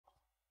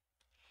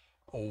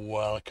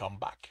Welcome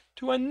back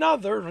to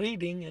another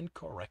reading and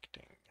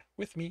correcting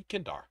with me,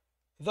 Kindar,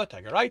 the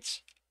Tiger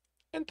Writes,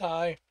 and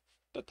Ty,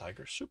 the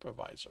Tiger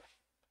Supervisor.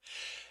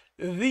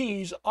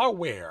 These are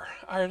where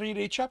I read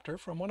a chapter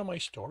from one of my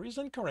stories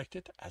and correct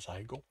it as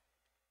I go.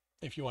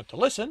 If you want to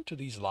listen to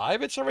these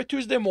live, it's every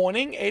Tuesday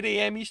morning, 8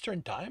 a.m.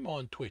 Eastern Time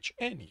on Twitch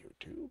and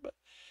YouTube.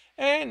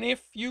 And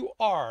if you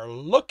are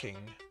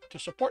looking to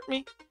support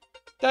me,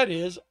 that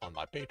is on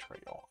my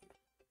Patreon.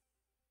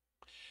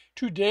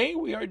 Today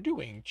we are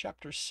doing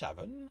Chapter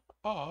 7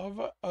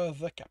 of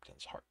The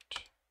Captain's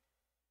Heart.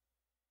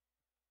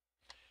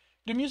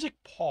 The music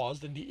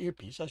paused in the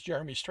earpiece as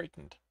Jeremy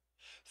straightened.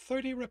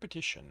 30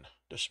 repetition,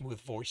 the smooth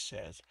voice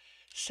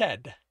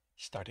said,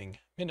 starting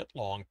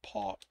minute-long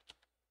pause.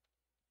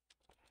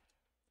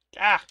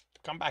 Ah,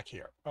 come back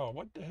here. Oh,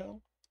 what the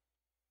hell?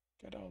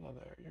 Get out of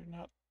there. You're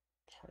not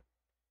part.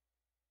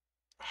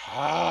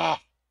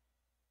 Ah!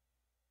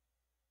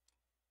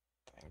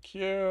 Thank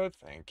you.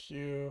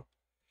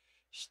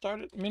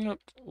 Started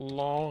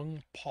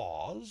minute-long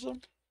pause.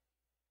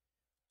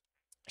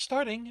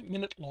 Starting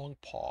minute-long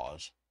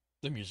pause.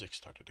 The music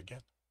started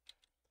again.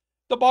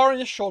 The bar on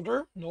his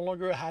shoulder no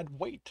longer had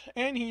weight,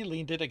 and he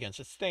leaned it against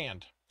its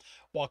stand,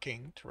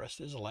 walking to rest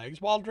his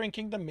legs while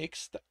drinking the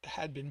mix that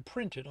had been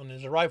printed on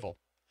his arrival.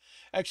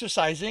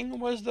 Exercising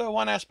was the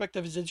one aspect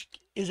of his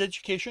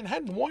education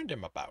hadn't warned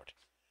him about.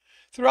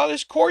 Throughout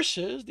his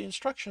courses, the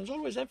instructions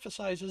always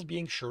emphasized his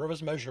being sure of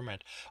his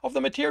measurement, of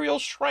the material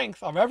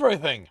strength of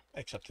everything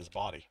except his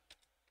body.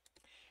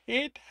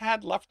 It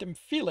had left him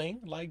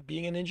feeling like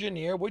being an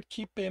engineer would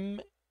keep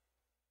him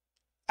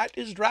at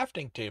his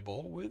drafting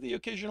table with the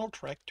occasional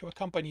trek to a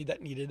company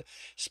that needed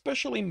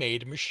specially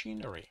made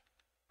machinery.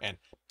 And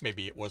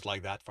maybe it was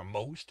like that for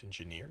most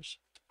engineers.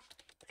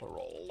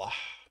 Plural.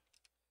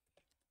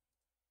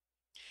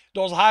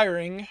 Those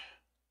hiring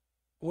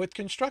with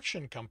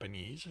construction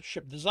companies,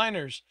 ship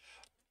designers.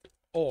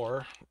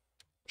 I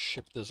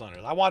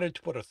wanted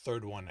to put a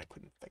third one, I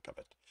couldn't think of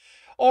it.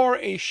 Or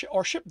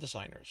ship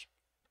designers.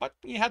 But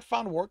he had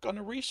found work on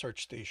a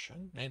research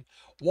station, and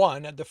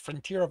one at the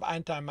frontier of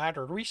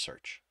antimatter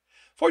research.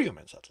 For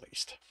humans, at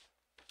least.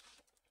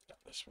 Now,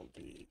 this will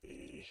be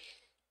a...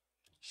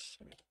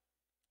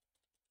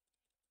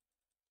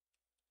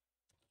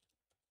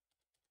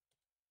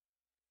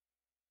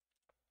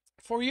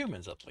 For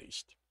humans, at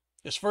least.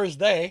 His first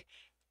day,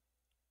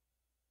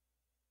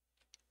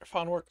 I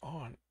found work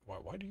on...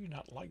 Why do you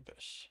not like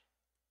this?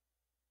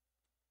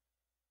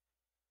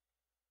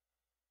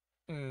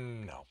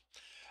 No.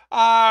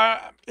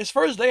 His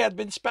first day had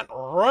been spent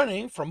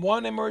running from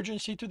one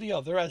emergency to the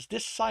other as a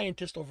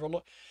scientist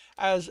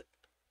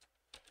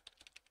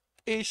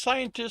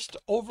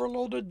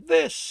overloaded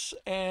this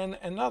and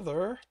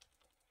another,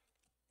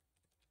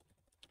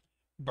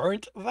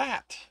 burned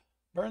that.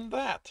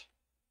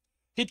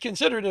 He'd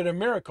considered it a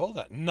miracle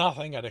that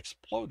nothing had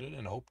exploded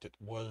and hoped it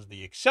was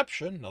the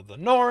exception, not the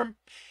norm.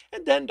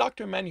 And then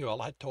Dr.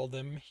 Manuel had told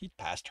him he'd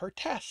passed her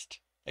test,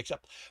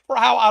 except for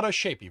how out of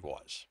shape he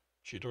was.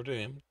 She'd ordered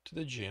him to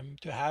the gym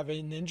to have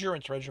an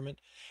endurance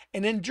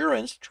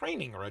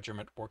training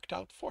regiment worked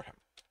out for him.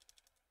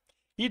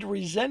 He'd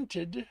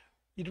resented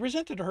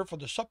her for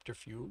the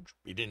subterfuge.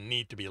 He didn't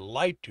need to be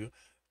lied to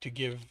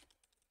give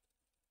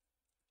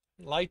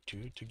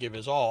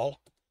his all,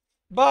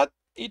 but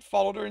he'd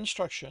followed her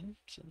instruction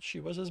since she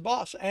was his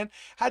boss and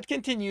had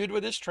continued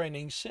with his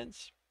training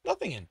since.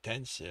 Nothing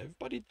intensive,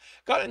 but he'd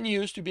gotten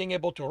used to being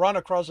able to run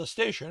across the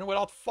station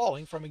without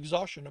falling from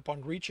exhaustion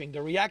upon reaching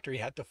the reactor he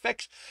had to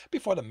fix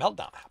before the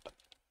meltdown happened.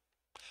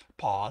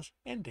 Pause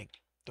ending,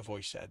 the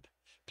voice said.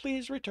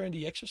 Please return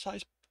the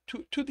exercise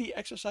to the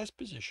exercise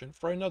position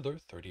for another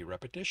 30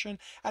 repetition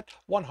at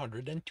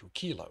 102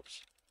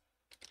 kilos.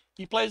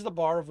 He placed the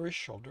bar over his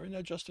shoulder and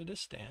adjusted his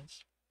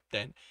stance.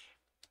 Then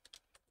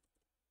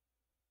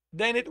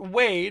it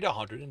weighed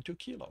 102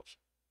 kilos.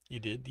 He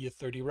did the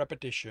 30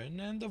 repetition,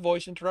 and the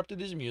voice interrupted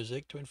his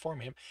music to inform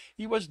him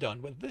he was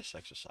done with this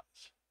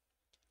exercise.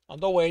 On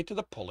the way to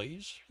the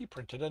pulleys, he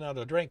printed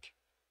another drink.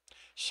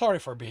 Sorry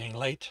for being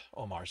late,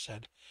 Omar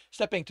said,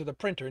 stepping to the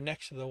printer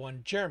next to the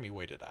one Jeremy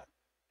waited at.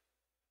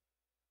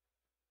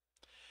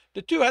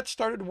 The two had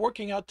started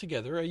working out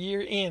together a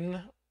year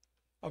in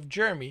of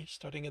Jeremy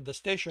starting at the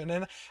station,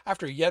 and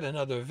after yet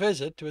another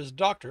visit to his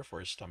doctor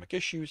for his stomach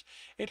issues,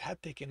 it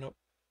had taken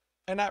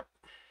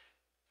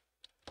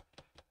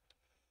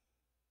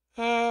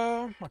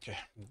okay,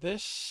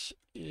 this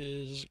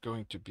is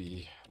going to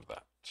be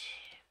that.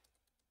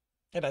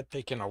 It had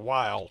taken a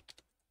while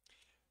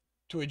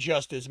to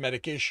adjust his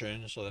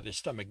medication so that his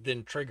stomach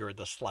didn't trigger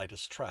the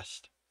slightest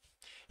stress.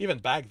 Even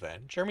back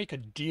then, Jeremy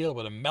could deal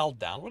with a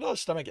meltdown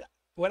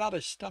without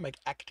his stomach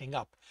acting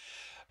up.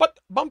 But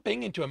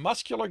bumping into a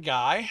muscular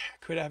guy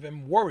could have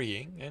him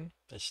worrying and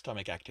his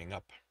stomach acting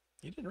up.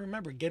 He didn't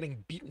remember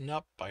getting beaten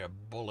up by a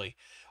bully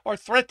or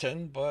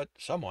threatened, but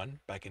someone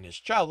back in his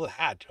childhood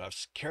had to have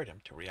scared him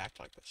to react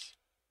like this.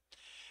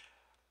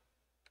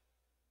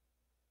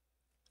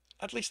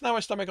 At least now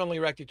my stomach only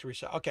reacted to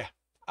reset. Okay.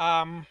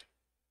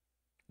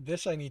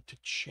 This I need to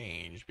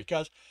change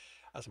because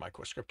As my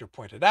co-scriptor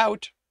pointed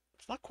out,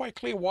 it's not quite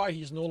clear why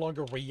he's no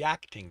longer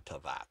reacting to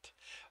that.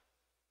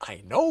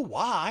 I know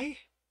why,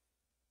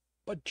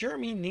 but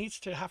Jeremy needs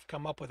to have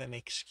come up with an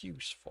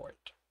excuse for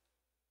it.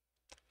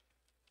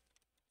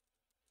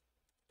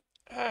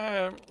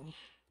 Um,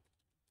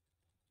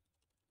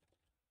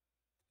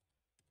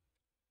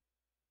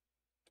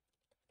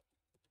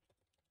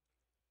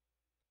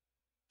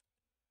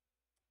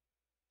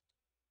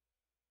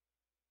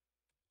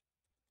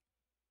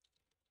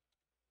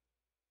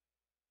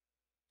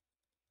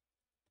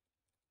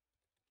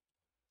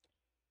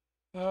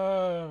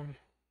 um,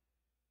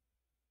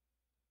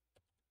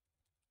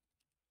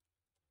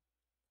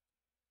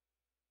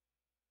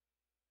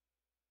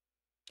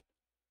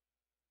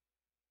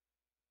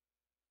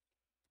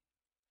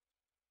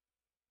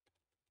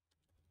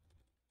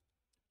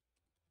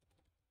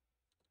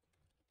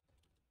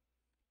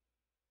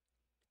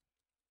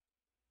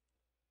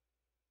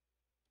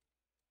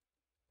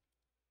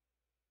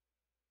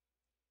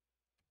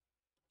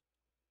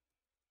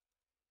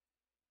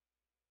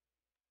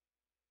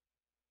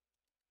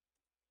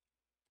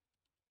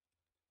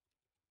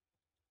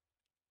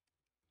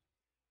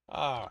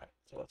 all right,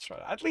 so let's try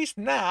that. At least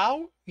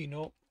now,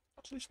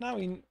 at least now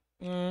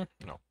no.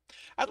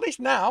 At least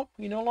now,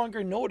 he no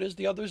longer noticed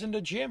the others in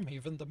the gym,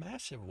 even the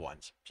massive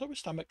ones. So his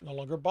stomach no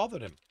longer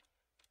bothered him.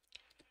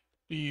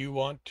 Do you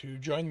want to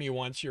join me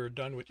once you're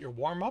done with your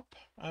warm-up?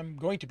 I'm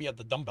going to be at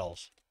the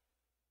dumbbells.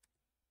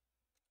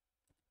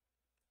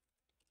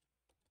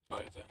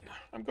 By then.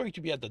 I'm going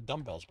to be at the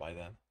dumbbells by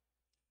then.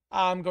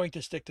 I'm going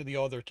to stick to the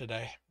other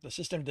today. The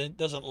system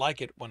doesn't like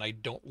it when I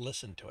don't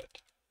listen to it.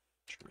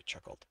 Jeremy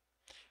chuckled.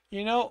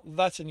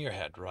 That's in your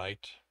head,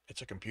 right?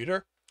 It's a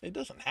computer. It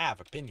doesn't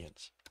have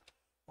opinions.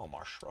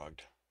 Omar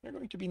shrugged. You're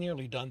going to be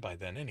nearly done by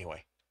then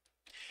anyway.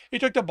 He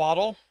took the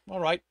bottle. All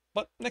right,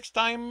 but next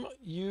time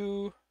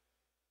you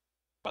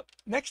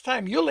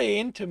lay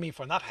into me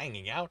for not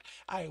hanging out,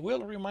 I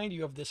will remind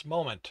you of this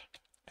moment.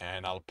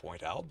 And I'll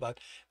point out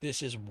that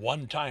this is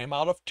one time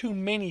out of too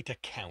many to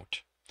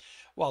count.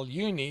 While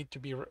I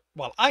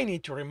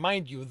need to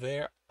remind you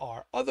there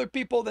are other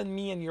people than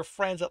me and your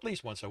friends at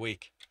least once a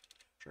week.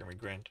 Jeremy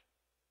grinned.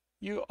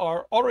 You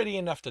are already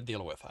enough to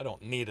deal with. I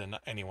don't need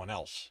anyone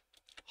else.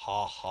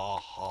 Ha ha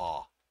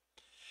ha.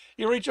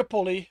 He reached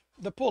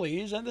the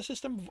pulleys, and the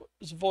system's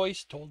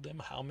voice told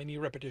him how many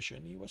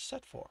repetitions he was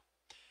set for.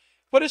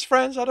 Put his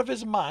friends out of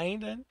his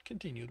mind and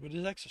continued with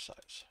his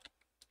exercise.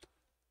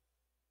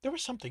 There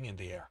was something in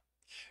the air.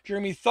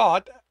 Jeremy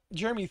thought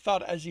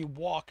as he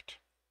walked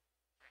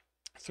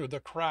through the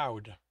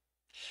crowd.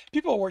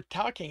 People were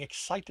talking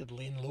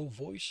excitedly in low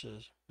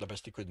voices. The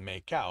best he could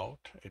make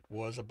out, it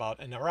was about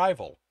an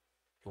arrival.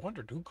 He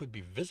wondered who could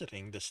be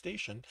visiting the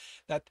station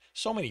that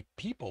so many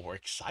people were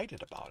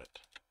excited about it.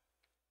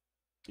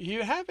 Do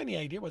you have any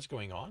idea what's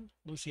going on?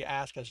 Lucy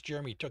asked as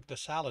Jeremy took the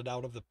salad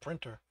out of the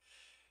printer.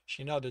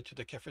 She nodded to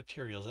the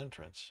cafeteria's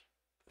entrance.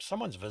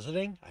 Someone's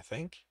visiting, I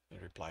think, he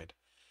replied.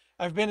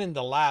 I've been in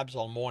the labs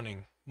all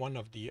morning. One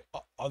of the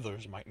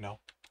others might know.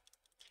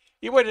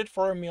 He waited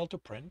for a meal to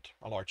print,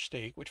 a large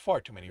steak with far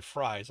too many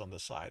fries on the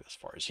side as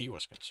far as he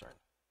was concerned.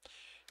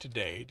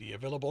 Today, the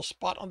available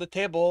spot on the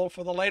table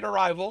for the late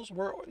arrivals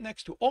were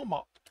next to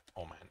Omar,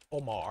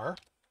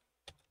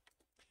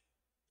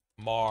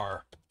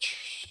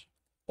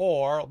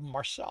 or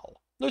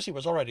Marcel. Lucy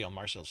was already on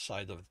Marcel's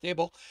side of the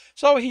table,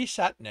 so he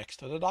sat next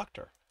to the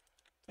doctor.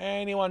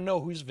 Anyone know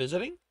who's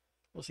visiting?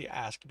 Lucy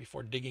asked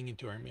before digging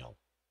into her meal.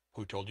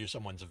 Who told you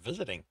someone's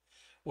visiting?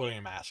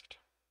 William asked.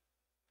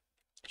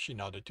 She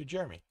nodded to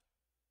Jeremy.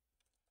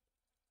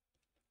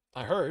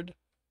 I heard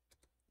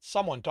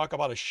someone talk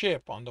about a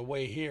ship on the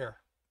way here.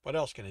 What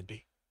else can it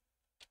be?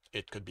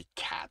 It could be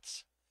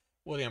cats,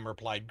 William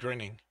replied,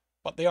 grinning.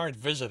 But they aren't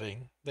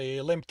visiting. They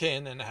limped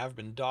in and have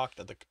been docked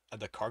at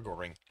the cargo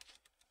ring.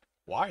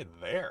 Why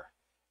there?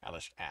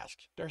 Alice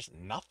asked. There's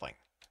nothing.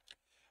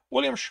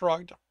 William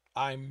shrugged.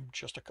 I'm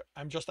just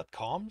at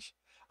comms.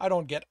 I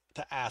don't get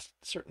to ask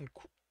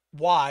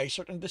why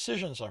certain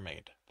decisions are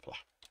made. Blah.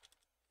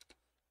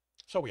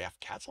 So we have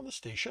cats on the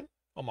station?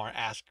 Omar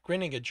asked,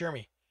 grinning at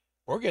Jeremy.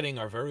 We're getting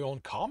our very own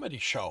comedy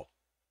show.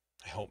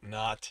 I hope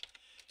not,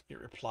 he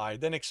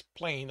replied, then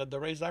explained at the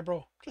raised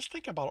eyebrow. Just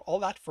think about all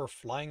that fur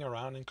flying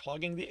around and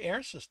clogging the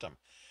air system.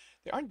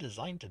 They aren't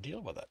designed to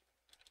deal with it.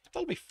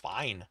 They'll be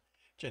fine,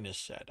 Janice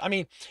said. I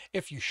mean,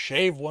 if you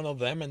shave one of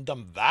them and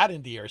dump that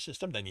in the air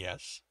system, then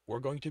yes, we're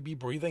going to be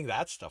breathing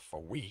that stuff for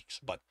weeks.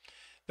 But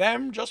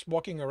them just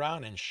walking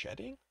around and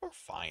shedding, we're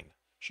fine,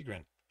 she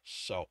grinned.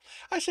 So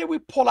I say we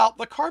pull out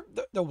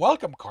the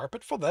welcome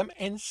carpet for them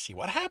and see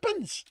what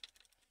happens.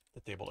 The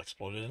table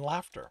exploded in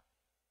laughter.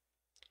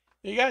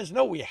 You guys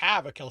know we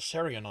have a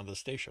Kelsirian on the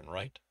station,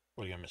 right?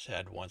 William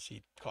said once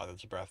he caught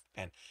his breath,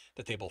 and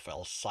the table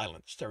fell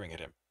silent, staring at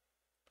him.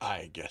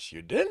 I guess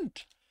you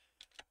didn't.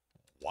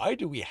 Why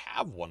do we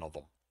have one of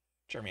them?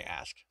 Jeremy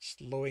asked,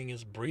 slowing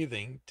his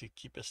breathing to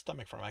keep his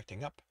stomach from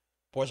acting up.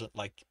 Wasn't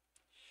like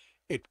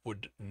it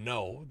would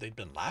know they'd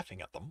been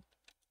laughing at them.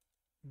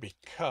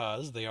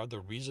 Because they are the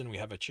reason we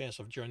have a chance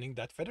of joining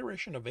that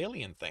Federation of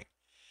Alien thing.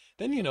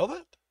 Didn't you know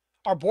that?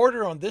 Our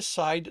border on this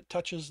side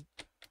touches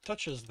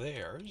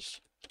theirs.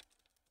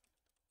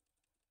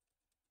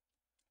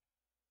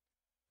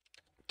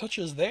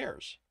 Touches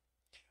theirs.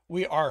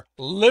 We are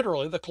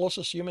literally the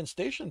closest human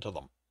station to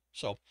them.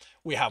 So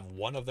we have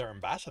one of their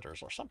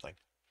ambassadors or something.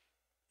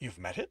 You've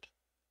met it?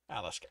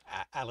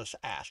 Alice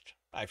asked.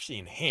 I've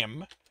seen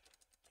him.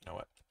 You know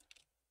what?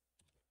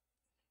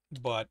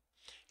 But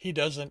he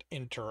doesn't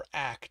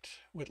interact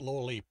with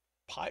lowly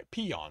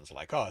peons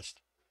like us.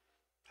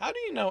 How do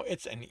you know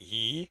it's an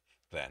E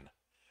then?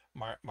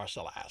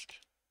 Marcel asked.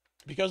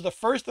 Because the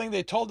first thing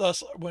they told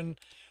us when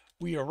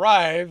we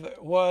arrived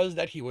was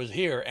that he was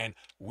here, and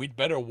we'd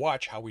better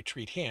watch how we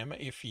treat him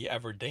if he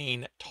ever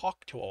deign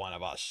talk to one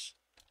of us.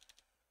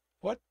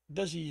 What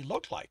does he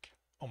look like?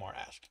 Omar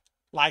asked.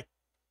 Like,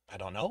 I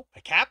don't know,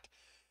 a cat?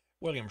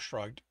 William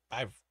shrugged.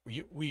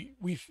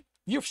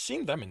 You've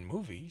seen them in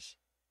movies.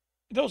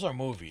 Those are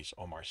movies,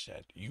 Omar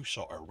said. You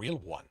saw a real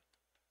one.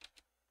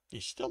 He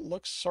still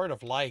looks sort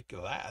of like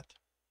that.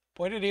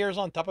 Pointed ears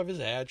on top of his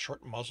head,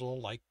 short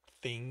muzzle-like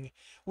thing.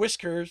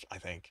 Whiskers, I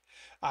think.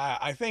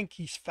 I think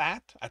he's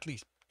fat. At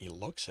least he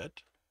looks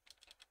it.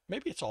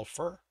 Maybe it's all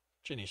fur.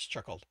 Ginny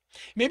chuckled.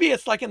 Maybe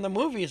it's like in the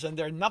movies and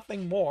they're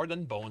nothing more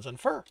than bones and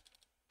fur.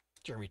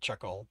 Jeremy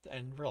chuckled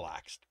and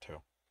relaxed,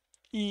 too.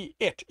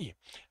 It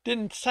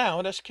didn't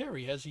sound as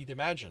scary as he'd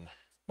imagined.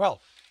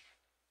 Well,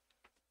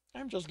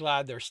 I'm just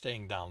glad they're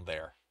staying down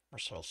there,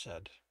 Marcel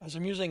said. As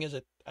amusing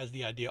as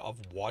the idea of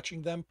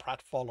watching them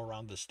pratfall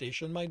around the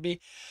station might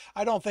be,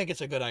 I don't think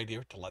it's a good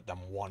idea to let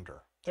them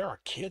wander. There are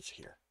kids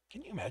here.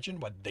 Can you imagine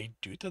what they'd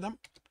do to them?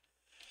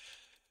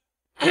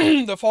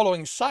 The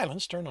following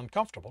silence turned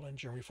uncomfortable, and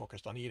Jeremy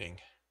focused on eating.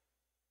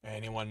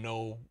 Anyone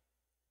know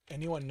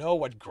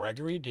what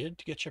Gregory did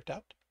to get shipped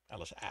out?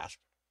 Alice asked.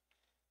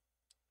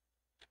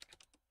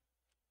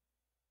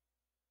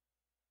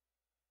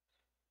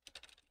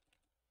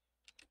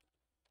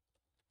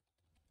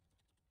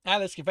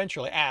 Alice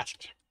eventually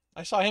asked.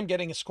 I saw him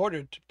getting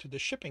escorted to the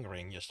shipping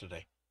ring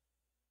yesterday.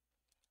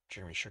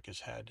 Jeremy shook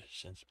his head,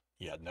 since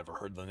he had never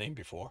heard the name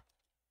before.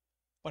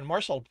 When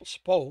Marcel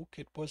spoke,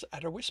 it was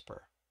at a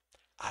whisper.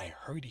 I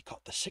heard he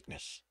caught the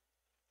sickness.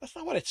 That's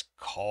not what it's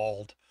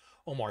called,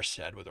 Omar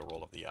said with a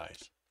roll of the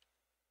eyes.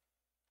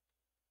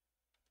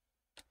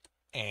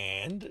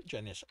 And?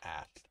 Janice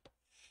asked.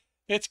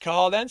 It's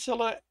called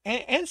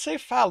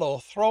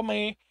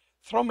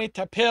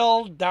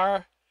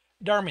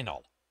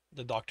encephalothromatopill-darminal,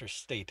 the doctor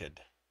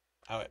stated.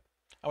 I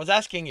was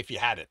asking if you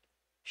had it,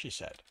 she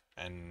said.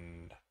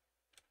 And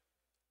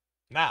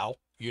now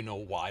you know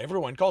why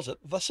everyone calls it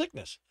the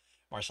sickness,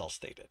 Marcel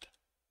stated.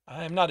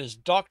 I am not his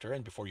doctor,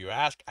 and before you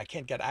ask, I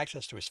can't get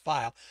access to his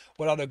file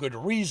without a good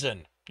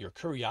reason. Your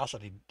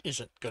curiosity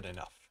isn't good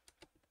enough.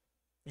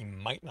 He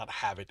might not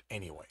have it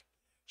anyway,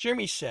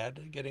 Jeremy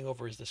said, getting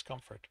over his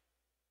discomfort.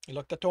 He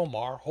looked at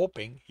Omar,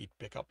 hoping he'd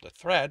pick up the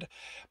thread,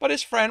 but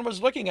his friend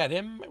was looking at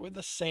him with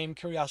the same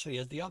curiosity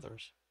as the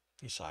others.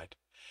 He sighed.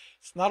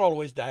 It's not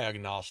always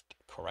diagnosed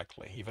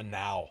correctly, even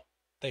now.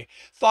 They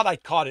thought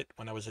I'd caught it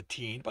when I was a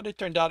teen, but it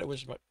turned out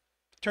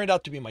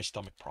to be my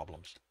stomach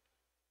problems.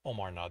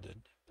 Omar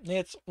nodded.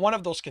 It's one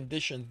of those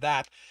conditions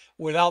that,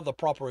 without the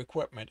proper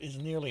equipment, is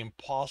nearly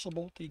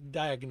impossible to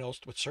diagnose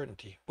with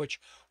certainty,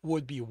 which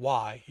would be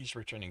why he's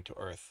returning to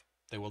Earth.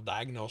 They will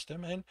diagnose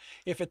him, and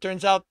if it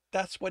turns out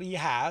that's what he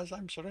has,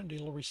 I'm certain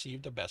he'll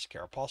receive the best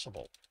care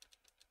possible.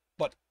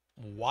 But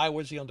why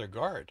was he under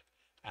guard?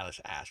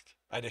 Alice asked.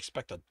 I'd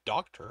expect a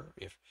doctor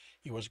if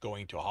he was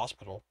going to a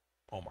hospital.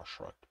 Omar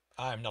shrugged.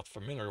 I'm not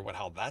familiar with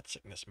how that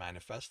sickness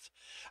manifests.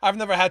 I've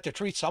never had to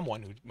treat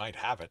someone who might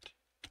have it.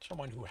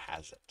 Someone who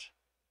has it.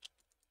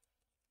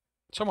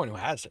 Someone who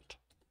has it.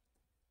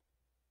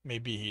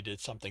 Maybe he did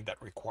something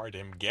that required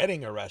him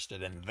getting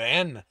arrested and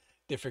then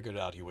they figured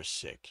out he was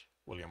sick,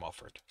 William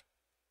offered.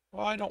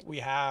 Why don't we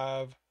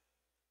have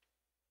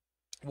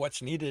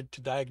what's needed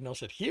to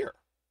diagnose it here?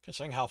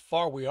 Considering how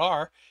far we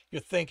are,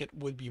 you'd think it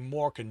would be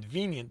more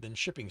convenient than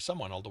shipping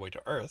someone all the way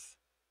to Earth.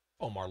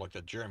 Omar looked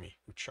at Jeremy,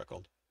 who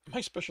chuckled. My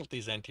specialty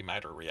is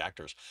antimatter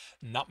reactors,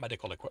 not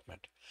medical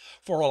equipment.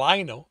 For all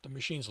I know, the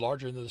machine's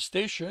larger than the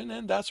station,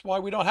 and that's why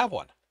we don't have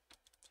one.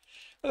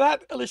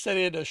 That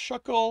elicited a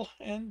chuckle,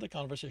 and the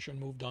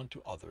conversation moved on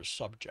to other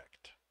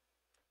subject.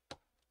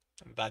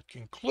 And that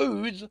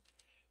concludes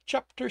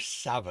Chapter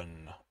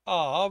 7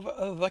 of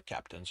The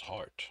Captain's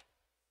Heart.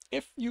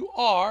 If you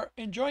are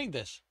enjoying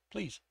this,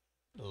 please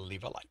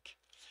leave a like.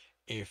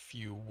 If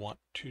you want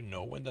to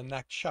know when the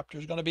next chapter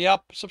is going to be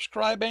up,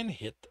 subscribe and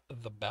hit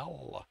the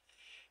bell.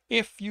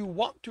 If you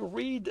want to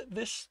read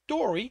this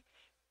story,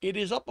 it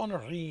is up on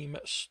Ream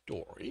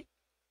Story.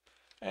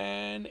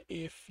 And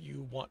if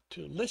you want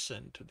to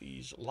listen to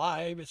these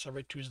live, it's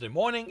every Tuesday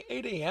morning,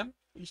 8 a.m.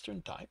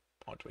 Eastern Time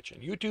on Twitch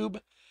and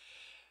YouTube.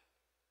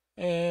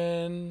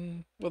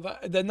 And with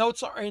that, the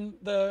links are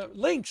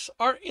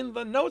in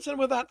the notes. And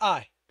with that,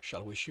 I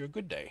shall wish you a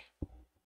good day.